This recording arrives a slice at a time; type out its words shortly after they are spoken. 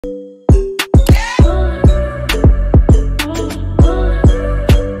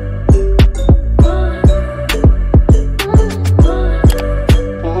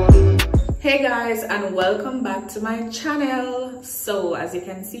to my channel. So as you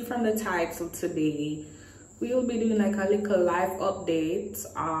can see from the title, today we will be doing like a little life update.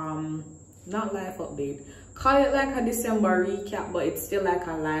 Not life update, call it like a December recap, but it's still like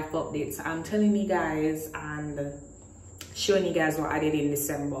a life update. So I'm telling you guys and showing you guys what I did in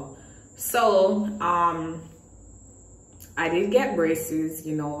December. So I did get braces,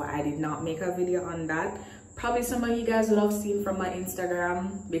 you know. I did not make a video on that. Probably some of you guys would have seen from my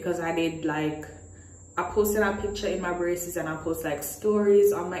Instagram, because I did like, I posted a picture in my braces and I post like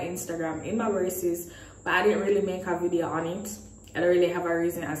stories on my Instagram in my braces, but I didn't really make a video on it. I don't really have a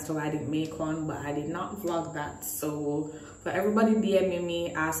reason as to why I didn't make one, but I did not vlog that. So for everybody DMing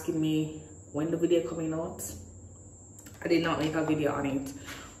me asking me when the video coming out, I did not make a video on it.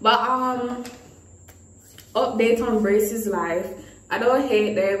 But update on braces life. I don't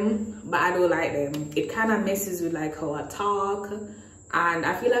hate them, but I don't like them. It kind of messes with like how I talk, and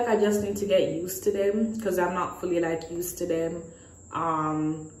I feel like I just need to get used to them, because I'm not fully like used to them.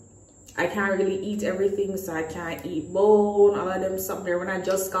 I can't really eat everything, so I can't eat bone, all of them stuff there. When I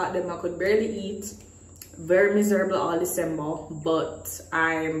just got them, I could barely eat. Very miserable all December, but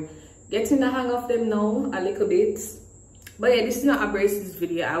I'm getting the hang of them now a little bit. But yeah, this is not a braces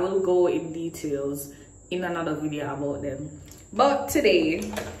video. I will go in details in another video about them. But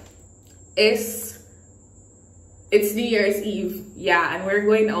today it's New Year's Eve, yeah, and we're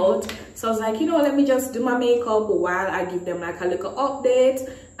going out. So I was like, you know, let me just do my makeup while I give them like a little update.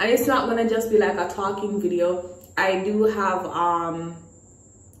 And it's not gonna just be like a talking video. I do have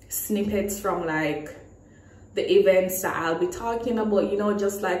snippets from like the events that I'll be talking about, you know,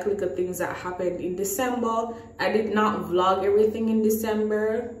 just like little things that happened in December. I did not vlog everything in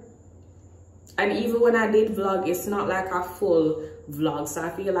December, and even when I did vlog, it's not like a full vlog. So I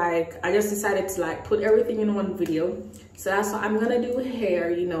feel like I just decided to like put everything in one video. So that's what I'm gonna do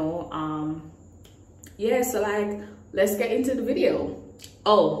here, you know. Yeah, so like, let's get into the video.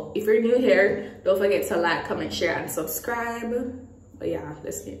 Oh, if you're new here, don't forget to like, comment, share, and subscribe. But yeah,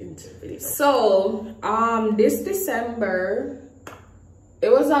 let's get into the video. So this December,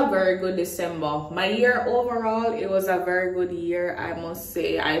 it was a very good December. My year overall, it was a very good year, I must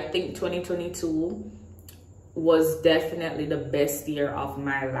say. I think 2022 was definitely the best year of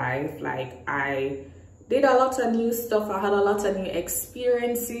my life. Like, I did a lot of new stuff. I had a lot of new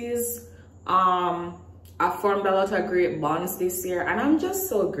experiences. I formed a lot of great bonds this year, and I'm just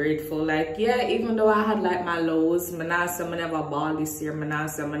so grateful. Like, yeah, even though I had like my lows, I'm never bald this year, I'm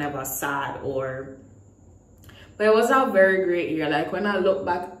never sad, but it was a very great year. Like, when I look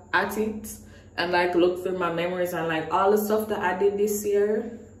back at it and like look through my memories and like all the stuff that I did this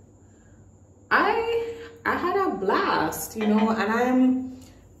year, I had a blast, you know, and I'm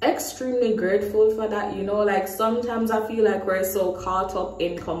extremely grateful for that, you know. Like, sometimes I feel like we're so caught up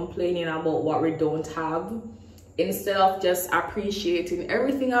in complaining about what we don't have, instead of just appreciating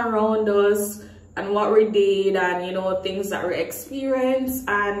everything around us and what we did, and, you know, things that we experienced.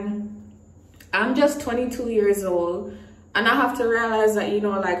 And I'm just 22 years old, and I have to realize that, you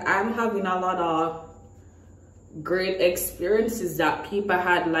know, like, I'm having a lot of great experiences that people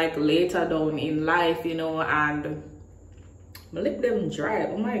had like later down in life, you know. And my lip them dry,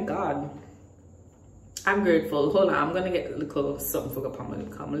 oh my god. I'm grateful. Hold on, I'm gonna get a little something for my lip,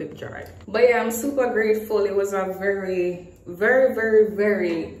 because my lip dry. But yeah, I'm super grateful. It was a very, very, very,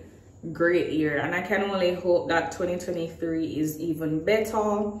 very great year, and I can only hope that 2023 is even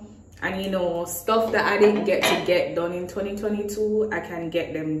better. And, you know, stuff that I didn't get to get done in 2022, I can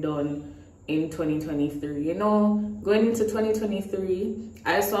get them done in 2023, you know. Going into 2023,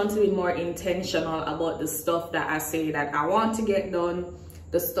 I just want to be more intentional about the stuff that I say that I want to get done,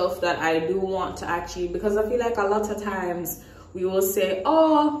 the stuff that I do want to achieve, because I feel like a lot of times we will say,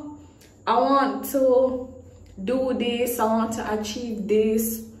 oh, I want to do this, I want to achieve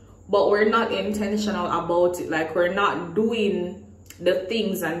this, but we're not intentional about it. Like, we're not doing the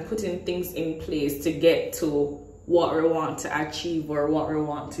things and putting things in place to get to what we want to achieve or what we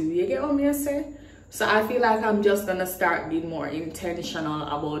want to, you get what me I say? So I feel like I'm just gonna start being more intentional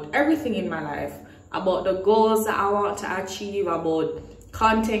about everything in my life, about the goals that I want to achieve, about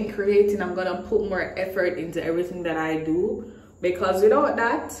content creating. I'm gonna put more effort into everything that I do, because without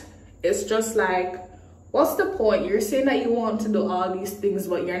that, it's just like, what's the point? You're saying that you want to do all these things,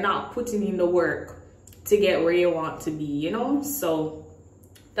 but you're not putting in the work to get where you want to be, you know. So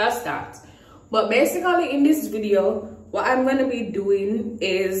that's that. But basically, in this video, what I'm gonna be doing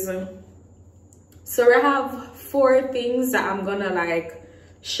is, so I have 4 things that I'm gonna like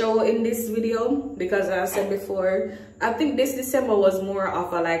show in this video, because as I said before, I think this December was more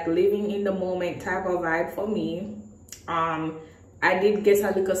of a like living in the moment type of vibe for me. I did get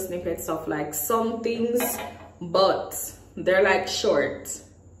a little snippets of like some things but they're like short,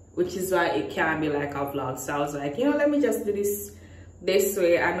 which is why it can be like a vlog. So I was like, you know, let me just do this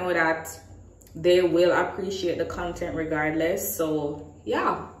way. I know that they will appreciate the content regardless. So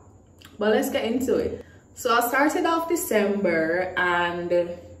yeah, but let's get into it. So I started off December, and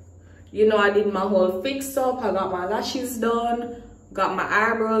you know, I did my whole fix up. I got my lashes done, got my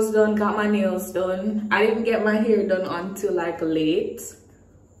eyebrows done, got my nails done. I didn't get my hair done until like late,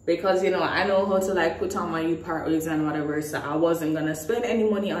 because you know, I know how to like put on my U-part wigs and whatever, so I wasn't gonna spend any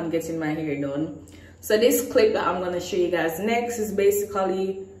money on getting my hair done. So this clip that I'm gonna show you guys next is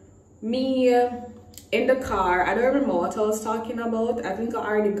basically me in the car. I don't remember what I was talking about. I think I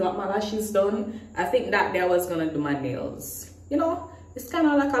already got my lashes done. I think that day I was gonna do my nails. You know, it's kind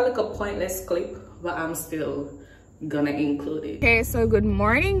of like a little pointless clip, but I'm still gonna include it. Okay, so good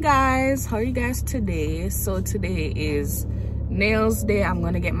morning guys. How are you guys today? So today is nails day. I'm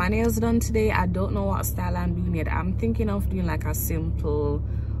gonna get my nails done today. I don't know what style I'm doing yet. I'm thinking of doing like a simple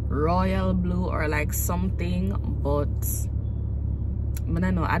royal blue or like something, but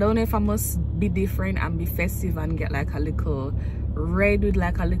I don't know if I must be different and be festive and get like a little red with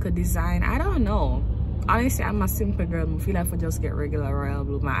like a little design. I don't know. Honestly, I'm a simple girl. I feel like I just get regular royal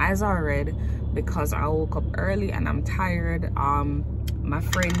blue. My eyes are red because I woke up early and I'm tired. My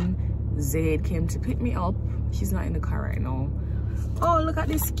friend Zaid came to pick me up. She's not in the car right now. Oh, look at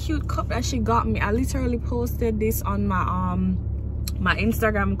this cute cup that she got me. I literally posted this on my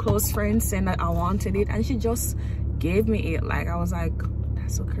Instagram close friend, saying that I wanted it, and she just gave me it. Like, I was like,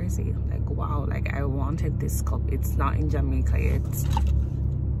 that's so crazy. Like, wow, like I wanted this cup. It's not in Jamaica yet.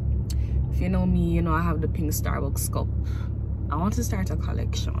 If you know me, you know I have the pink Starbucks cup. I want to start a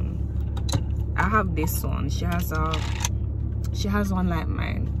collection. I have this one. She has one like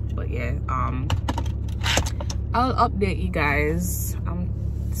mine. But yeah, I'll update you guys. I'm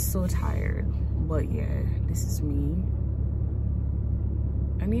so tired, but yeah, this is me.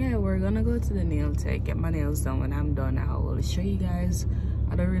 And yeah, we're gonna go to the nail tech, get my nails done. When I'm done, I will show you guys.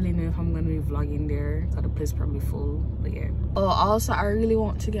 I don't really know if I'm gonna be vlogging there because the place probably full, but yeah. Oh, also I really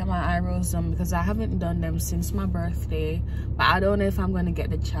want to get my eyebrows done because I haven't done them since my birthday, but I don't know if I'm gonna get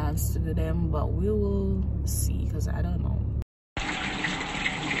the chance to do them, but we will see, because I don't know.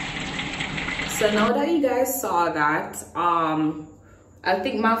 So now that you guys saw that, I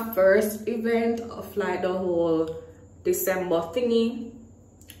think my first event of like the whole December thingy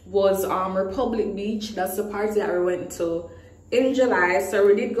was Republic Beach. That's the party that we went to in July. So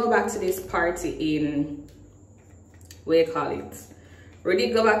we did go back to this party in, what do you call it? We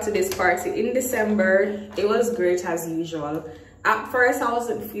did go back to this party in December. It was great as usual. At first I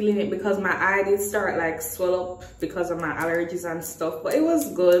wasn't feeling it because my eye did start like swell up because of my allergies and stuff, but it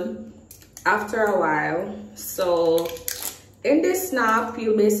was good after a while. So in this snap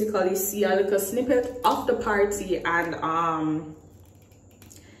you'll basically see a little snippet of the party and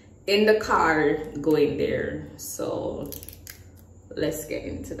in the car going there. So let's get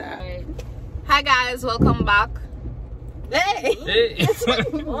into that. Hi guys, welcome back. Hey,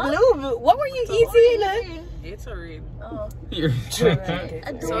 what were you eating? Gatorade. Oh,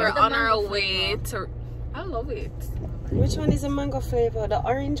 right. So we're on our way to, I love it. Which one is the mango flavor? The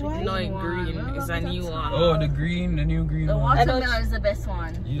orange one? No, green. It's a new one. Oh, the new green the one. The watermelon is the best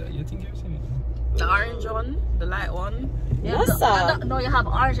one. Yeah, you think you've seen it? The orange one, the light one. Yeah, what's that? No, you have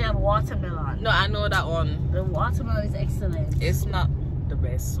orange, you have watermelon. No, I know that one. The watermelon is excellent. It's not the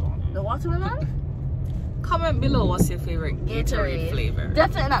best one. The watermelon? Comment below what's your favorite Gatorade flavor.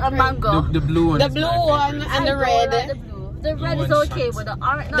 Definitely not the mango. The blue one. The blue one and the red. Like the blue. The red is okay, but the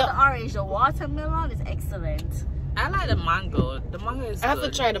orange, not the orange. The watermelon is excellent. I like the mango. The mango is I have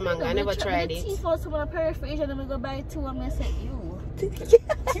good. to try the mango. I never tried it. For someone a paraphrase and then we go buy two and I say you.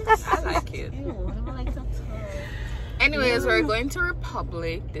 I like it. Ew, I never like that. Anyways, we're going to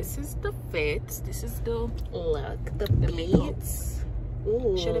Republic. This is the fit. This is the look, the beads.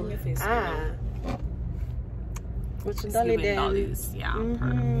 Ooh. Show them your face. What's the dolly then? Dollies. Yeah.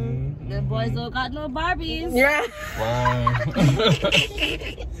 The boys don't got no Barbies. Yeah. Wow.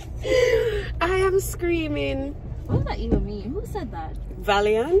 I am screaming. What does that even mean? Who said that?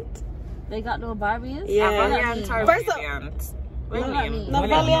 Valiant? They got no Barbies? Yeah. Valiant or First Valiant? What does that mean? No,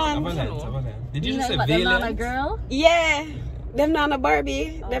 Valiant. Did you just say Valiant? Valiant? Them not a girl? Yeah. Them not a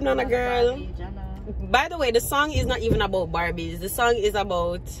Barbie. Them not a girl. Barbie, by the way, the song is not even about Barbies. The song is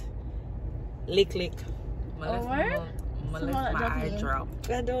about lick lick. My eye drop.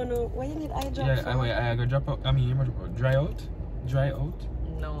 I don't know. Why you need eye drop? Yeah, wait, I go drop out. I mean, you must dry out? Dry out?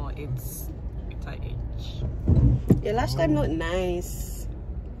 No, it's an itch. Your lash time look nice.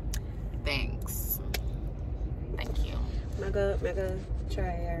 Thanks. Thank you. Mega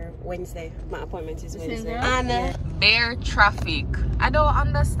try Wednesday. My appointment is Wednesday. And bare traffic. I don't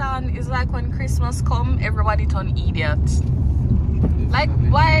understand. It's like when Christmas come, everybody turn idiots. Like,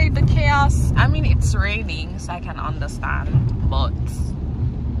 why the chaos? I mean, it's raining, so I can understand, but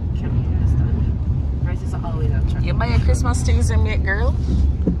Can't understand. Prices are always up. You buy your Christmas things and make, girl?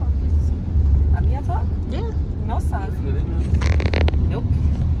 Have you thought? Yeah. No, sir. Nope.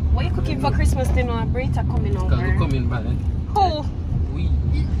 What are you cooking for Christmas dinner? Brita coming over. Because we coming by. Who? We.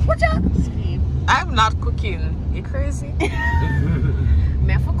 What's up? I'm not cooking. You crazy? Me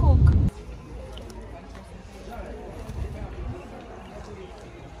have to cook.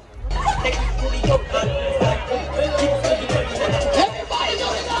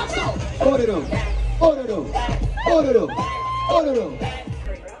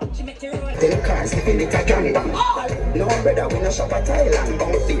 Them cars living it a Canada. No brother, we no shop at Thailand.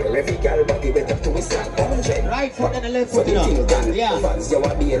 Bound fear, every girl body wet up to his slap 100. Right foot and the left foot, you know. Yeah. Fans, you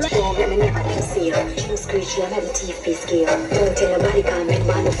a be a Let me never let you see her. You screech, you have a teeth be scared. Don't tell nobody, can't make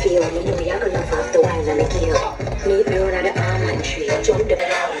man feel. You know you're gonna have to while and kill. Meet me under the almond tree. Jump the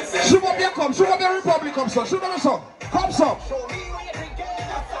Show up your come, show up your Republic come, son. Show them the song. Come, son.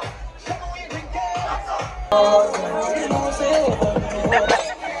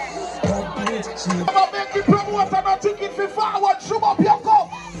 I'm gonna make the promoter not ticket for forward. Show up your cup.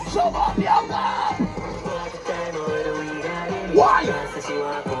 Show up your cup. Why?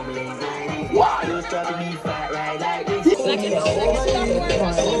 Why?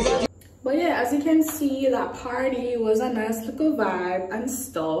 But yeah, as you can see, that party was a nice little vibe and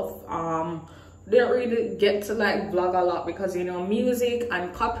stuff. Didn't really get to like vlog a lot because, you know, music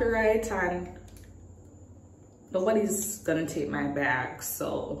and copyright and nobody's gonna take my bag,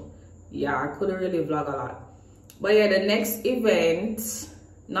 so yeah, I couldn't really vlog a lot. But yeah, the next event,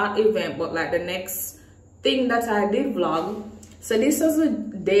 not event, but like the next thing that I did vlog. So this was the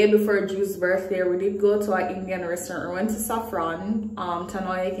day before Drew's birthday. We did go to an Indian restaurant. We went to Saffron.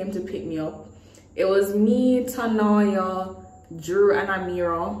 Tanoya came to pick me up. It was me, Tanoya, Drew, and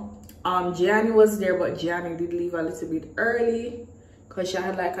Amira. Gianni was there, but Gianni did leave a little bit early because she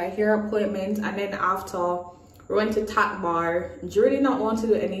had like a hair appointment. And then after, we went to Tat Bar. Drew did not want to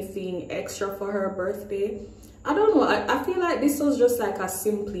do anything extra for her birthday. I don't know. I feel like this was just like a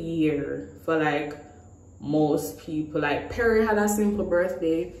simple year for like most people. Like Perry had a simple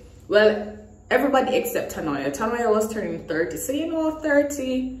birthday. Well, everybody except Tanoya. Tanoya was turning 30. So you know,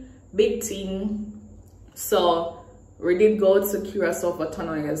 30, big thing. So we did go to Curacao for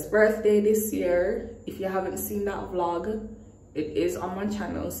Tanoya's birthday this year. If you haven't seen that vlog, it is on my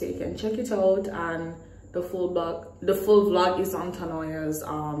channel, so you can check it out. And the full vlog is on Tanoya's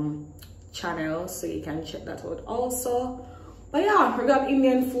channel, so you can check that out also. But yeah, we got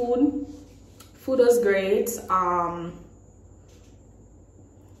Indian food. Food was great.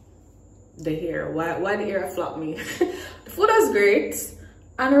 The hair, why the hair flopped me? The food was great.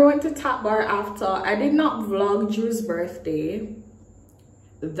 And we went to Tat Bar after. I did not vlog Drew's birthday.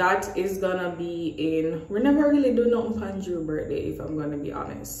 That is gonna be in, we never really do nothing on Drew's birthday, if I'm gonna be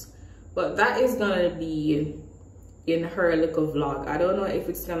honest. But that is gonna be in her little vlog. I don't know if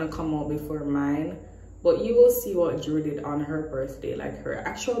it's gonna come out before mine, but you will see what Drew did on her birthday, like her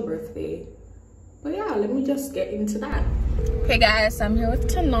actual birthday. But yeah, let me just get into that. Hey guys, I'm here with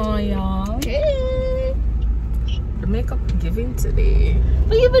Tanoya. Hey. The makeup giving today.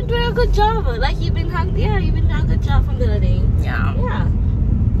 But you've been doing a good job. Like you've been doing a good job from building. Yeah. Yeah.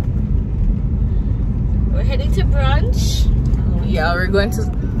 We're heading to brunch. Yeah, we're going to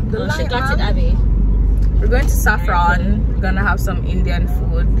She got it, Abby. We're going to Saffron. We're gonna have some Indian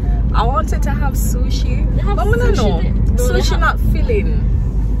food. I wanted to have sushi. Have but I don't know. Sushi not filling.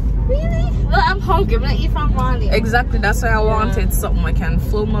 Really? Well, I'm hungry. I'm gonna eat from morning. Exactly, that's why I wanted something I can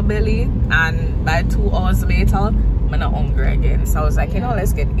fill my belly, and by 2 hours later, I'm not hungry again. So I was like, you know,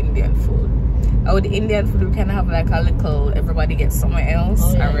 let's get Indian food. And with the Indian food, we can have like a little, everybody gets somewhere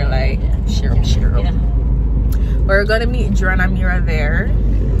else, and we're like, share up. Yeah. We're gonna meet Drew and Amira there.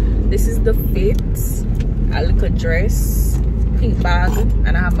 This is the fit, a little dress, pink bag,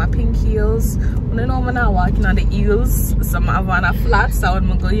 and I have my pink heels. When I know I'm not walking on the heels, so I'm on a flat, so when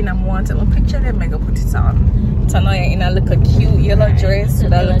I go in and want to picture them, I go put it on. Tanoya in a little cute yellow dress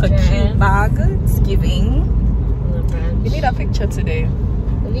with a little cute bag. It's giving. We need a picture today.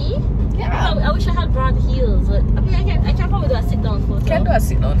 Me? Yeah. I wish I had broad heels, but I mean, I can probably do a sit down photo. Can do a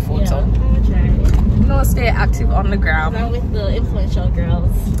sit down photo. Yeah, I'm gonna try it. No, stay active on the gram. I'm with the influential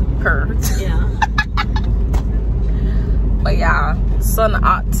girls. Hurt. Yeah. But yeah, sun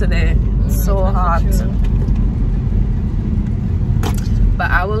hot today. So hot.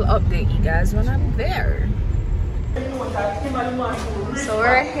 But I will update you guys when I'm there. So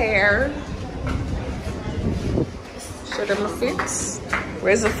we're here. Show them the fits.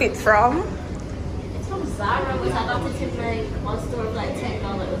 Where's the fit from? It's from Zara, but I got it in like one store of like $10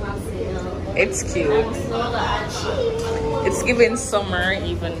 on sale. It's cute. And so cheap. It's giving summer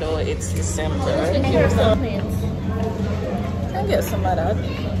even though it's December. I'll get some of that.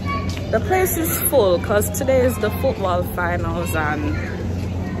 The place is full because today is the football finals and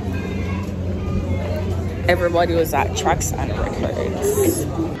everybody was at Tracks and Records.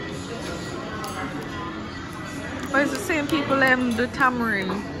 But it's the same people do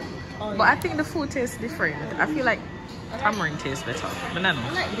tamarind. Oh, yeah. But I think the food tastes different. I feel like tamarind tastes better. But I know.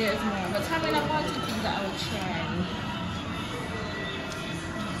 I like theirs more. But tamarind I want to think that I would try.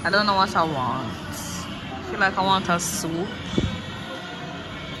 I don't know what I want. I feel like I want a soup.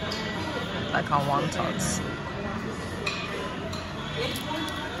 Like I want a soup.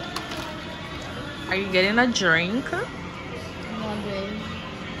 Are you getting a drink? I'm wondering.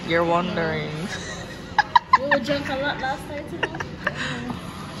 You're wondering. We drank a lot last night too.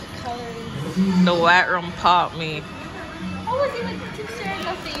 The white rum popped me. How was it like sharing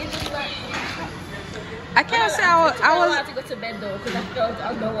nothing? I can't say I was. I to go to bed though because I felt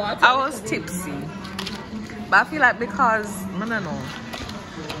underwater. I was tipsy, but I feel like because I don't know.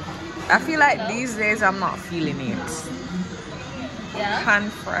 I feel like these days I'm not feeling it. Yeah.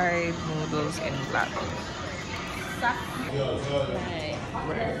 Pan-fried noodles in black.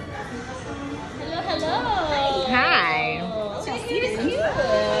 Right. Hello, hello. Hi. Oh, so cute.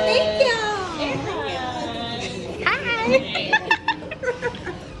 Thank you. Hi.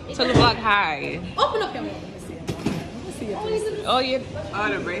 So the vlog, hi. Open up your mouth. Oh, yeah. Oh,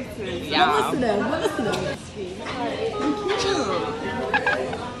 the braces. Yeah.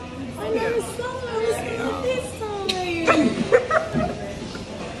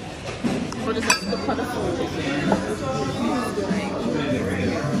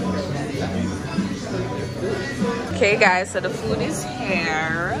 Okay guys, so the food is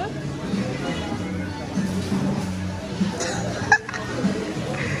here.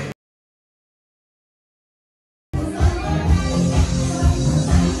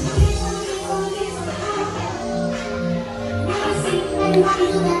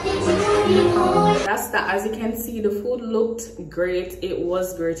 That's that. As you can see, the food looked great. It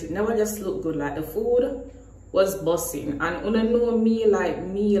was great. It never just looked good. Like the food was busting. And when you know me, like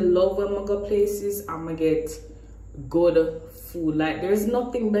me, love when I go places, I'ma get good food. Like there's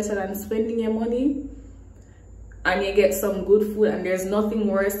nothing better than spending your money and you get some good food, and there's nothing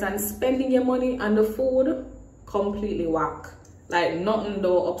worse than spending your money and the food completely whack. Like nothing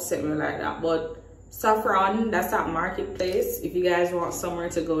don't upset me like that. But Saffron, that's at Marketplace. If you guys want somewhere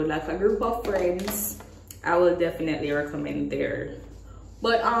to go like a group of friends, I will definitely recommend there.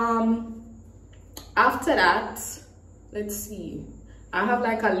 But after that, let's see, I have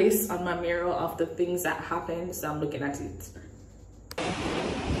like a list on my mirror of the things that happened, so I'm looking at it.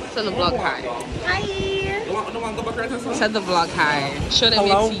 So the vlog hi. Hi. Said the vlog hi. Show them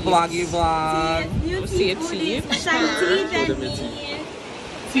your teeth. Vloggy vlog. You see your teeth. Shiny teeth.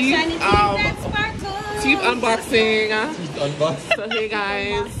 Teeth unboxing. So hey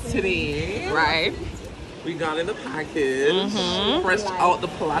guys, today, Right. we got in the package, fresh out the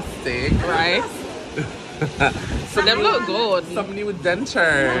plastic, Right. So them look good. some new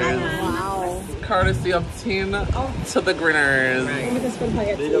dentures. Wow. Courtesy of Tin to the Grinners.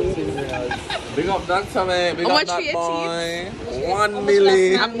 Big up that Tommy, big How up much for that your boy. 1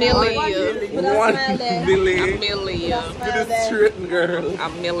 milli. A milli. 1 milli. A milli. Get it straight, girl. A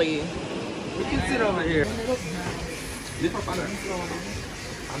milli. We can sit over here. Lift up on her.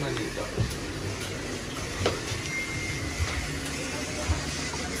 I'm gonna leave that.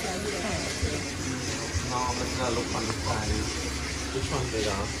 No, I'm just gonna look on the side. Which one's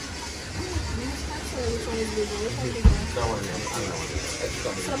bigger? That one, yeah.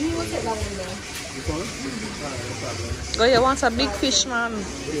 So me will take that one though. This one? Oh, you want a big fish, man?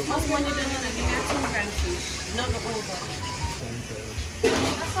 What's one you're gonna get? 2 grand fish. Not the over.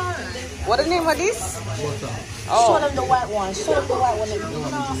 What the name of this? Show Oh, them the white one. Show them the white one.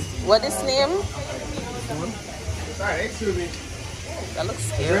 what is name? Sorry, excuse me. That looks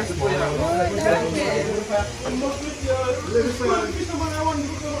scary.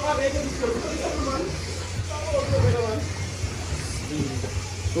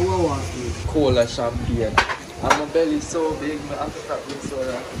 Cola champagne. And my belly so big, I have to start with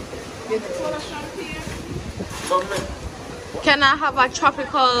soda. Can I have a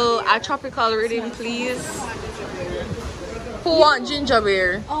tropical reading, please? Who want ginger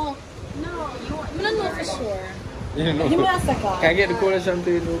beer? Oh, no. You want, I don't know for sure. You know, Give me a second. can I get the cola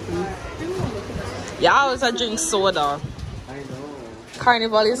champagne though, please? Yeah, I always drink soda. I know.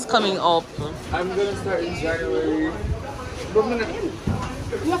 Carnival is coming up. I'm gonna start in January. But I'm gonna...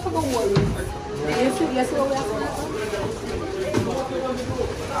 You have to go worry. Yes, yes, we have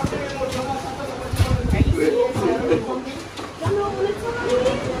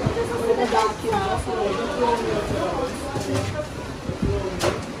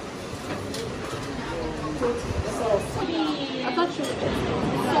I thought you were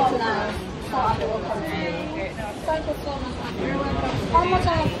so nice. Thank you so much. How much I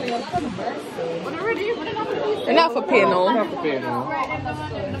have for you? For the birthday. You're not for pay no. have to pay now.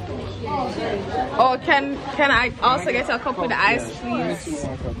 Oh, can I also get a cup with the ice, please?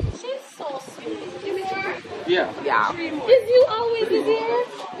 She's so sweet. Give me more. Yeah. Yeah. Is you always here?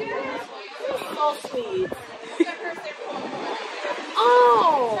 You're so sweet.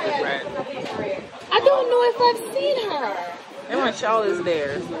 Oh. Right. I don't know if I've seen her. And my child is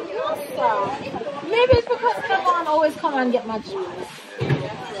there. Maybe it's because Kevon always come and get my juice.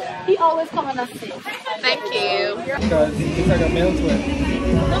 He always come and assist. Thank you. Because it's like a meal to it.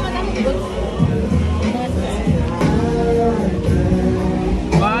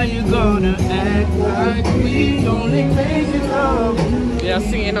 Why you gonna act like we only make it up? Yeah,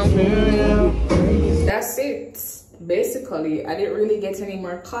 singing on. That's it. Basically, I didn't really get any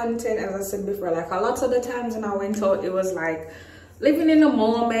more content. As I said before, like a lot of the times when I went out, it was like living in the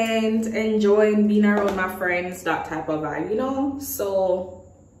moment, enjoying being around my friends, that type of vibe, you know. So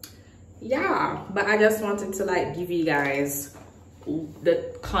yeah, but I just wanted to like give you guys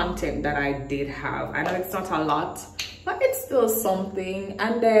the content that I did have. I know it's not a lot, but it's still something.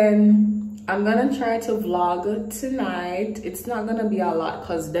 And then I'm gonna try to vlog tonight. It's not gonna be a lot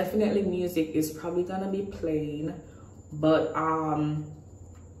because definitely music is probably gonna be playing, but I'm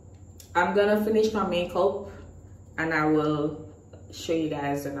gonna finish my makeup and I will show you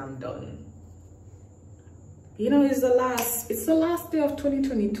guys when I'm done. You know, it's the last day of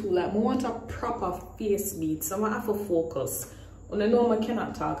 2022. Like, I want a proper face beat, so I have to focus. And I know I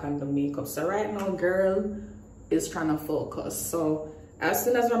cannot talk on the makeup, so right now girl is trying to focus. So as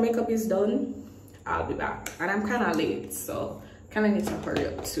soon as my makeup is done, I'll be back. And I'm kind of late, so kind of need to hurry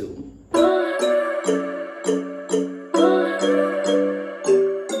up too.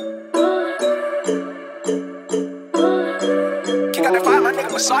 You gotta find my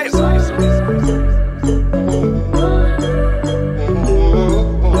nigga Messiah.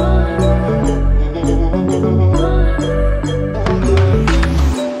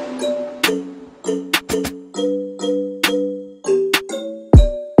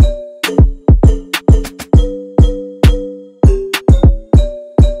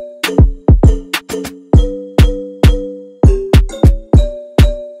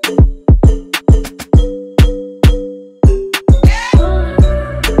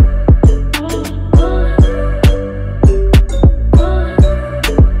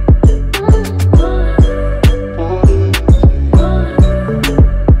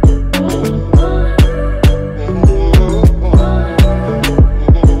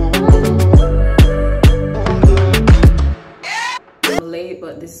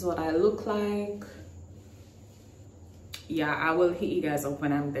 Yeah, I will hit you guys up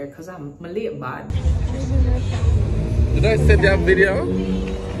when I'm there because I'm late bad. Did I send you a video?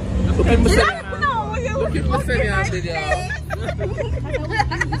 Look at me send you a video.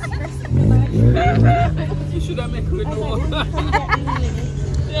 You should have made it know.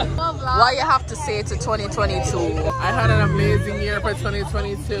 What you have to say to 2022? I had an amazing year for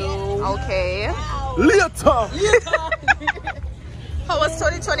 2022. Okay. Later! How was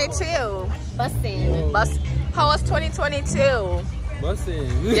 2022? Busting. How was 2022? Bussing.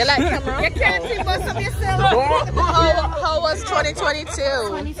 You like camera? You can't see bust up yourself. How was 2022?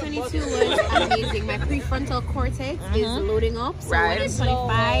 2022 was amazing. My prefrontal cortex is loading up. So Right. when I'm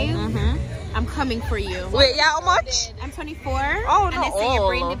 25, I'm coming for you. Wait, yeah, how much? I'm 24. Oh, and no. they say your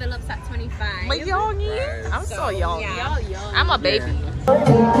brain develops at 25. But young, I'm so young. Yeah. Y'all young. I'm a baby.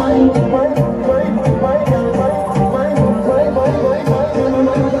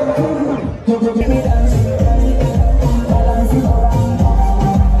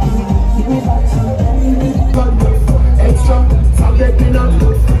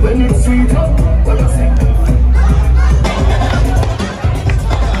 When it's sweet, what I say?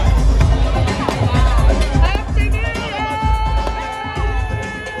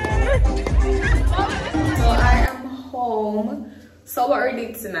 So I am home. So what we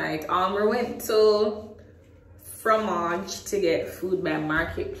did tonight? We went to Fromage to get food by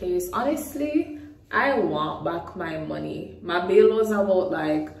Marketplace. Honestly, I want back my money. My bill was about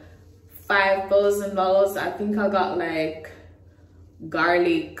like $5,000. I think I got like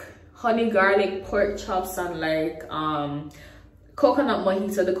garlic, honey garlic pork chops and like coconut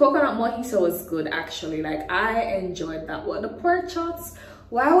mojito. The coconut mojito was good actually, like I enjoyed that one. The pork chops,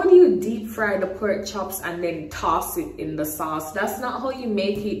 why would you deep fry the pork chops and then toss it in the sauce? That's not how you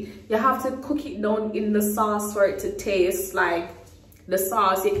make it. You have to cook it down in the sauce for it to taste like the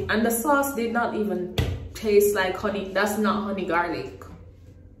sauce. And the sauce did not even taste like honey. That's not honey garlic.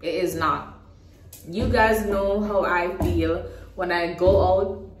 It is not. You guys know how I feel when I go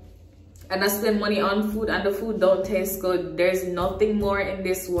out and I spend money on food and the food don't taste good. There's nothing more in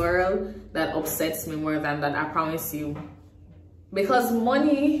this world that upsets me more than that, I promise you. Because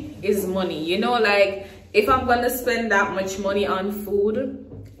money is money, you know, like if I'm gonna spend that much money on food,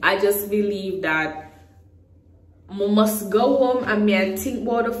 I just believe that I must go home and me think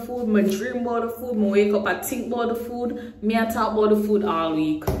about the food, me dream about the food, me wake up and think about the food, me talk about the food all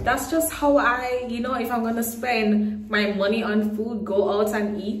week. That's just how I, you know, if I'm gonna spend my money on food, go out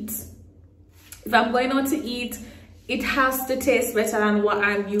and eat. If I'm going out to eat, it has to taste better than what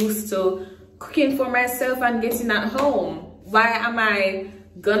I'm used to cooking for myself and getting at home. Why am I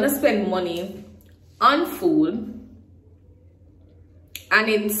gonna spend money on food and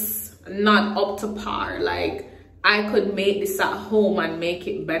it's not up to par? Like, I could make this at home and make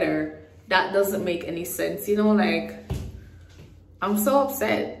it better. That doesn't make any sense, you know, like, I'm so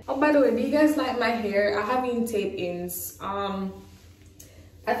upset. Oh, by the way, do you guys like my hair? I have in tape-ins.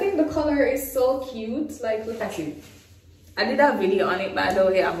 I think the color is so cute. Like, look at it. I did a video on it, by the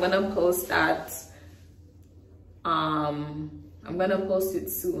way. I'm gonna post that. I'm gonna post it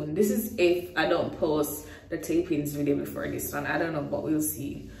soon. This is if I don't post the tape-ins video before this one. I don't know, but we'll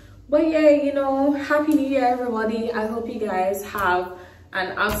see. But yeah, you know, happy new year everybody. I hope you guys have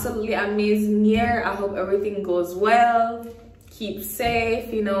an absolutely amazing year. I hope everything goes well, keep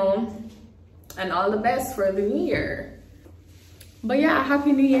safe, you know, and all the best for the new year. But yeah,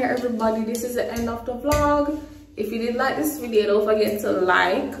 happy new year everybody. This is the end of the vlog. If you did like this video, don't forget to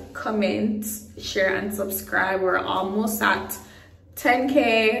like, comment, share and subscribe. We're almost at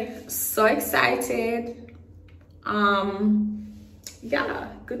 10K. So excited. Yeah,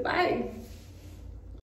 goodbye.